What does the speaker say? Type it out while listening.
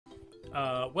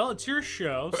Well, it's your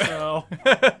show, so...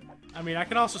 I mean, I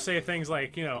can also say things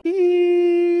like, you know...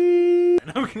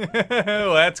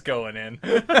 Well, that's going in.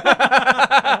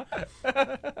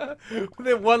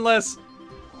 Then one less...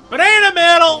 Bannana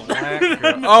Medal!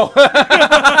 Oh!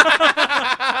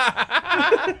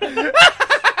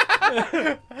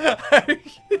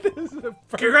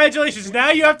 Congratulations,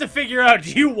 now you have to figure out,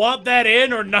 do you want that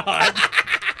in or not?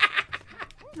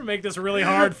 I'm gonna make this really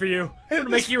hard for you. I'm gonna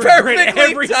make you regret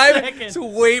every second. To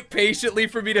wait patiently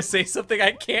for me to say something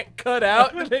I can't cut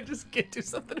out, and I just get to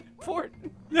something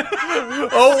important.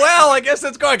 Oh well, I guess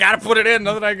that's going. I gotta put it in.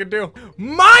 Nothing I can do.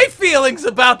 My feelings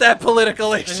about that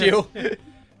political issue.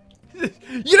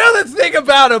 You know the thing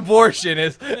about abortion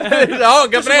is, oh,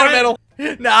 got Bannana Medal.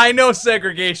 Now I know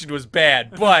segregation was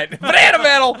bad, but Bannana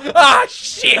Medal. Ah,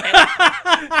 shit.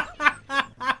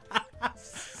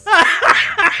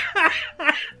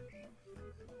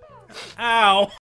 Ow.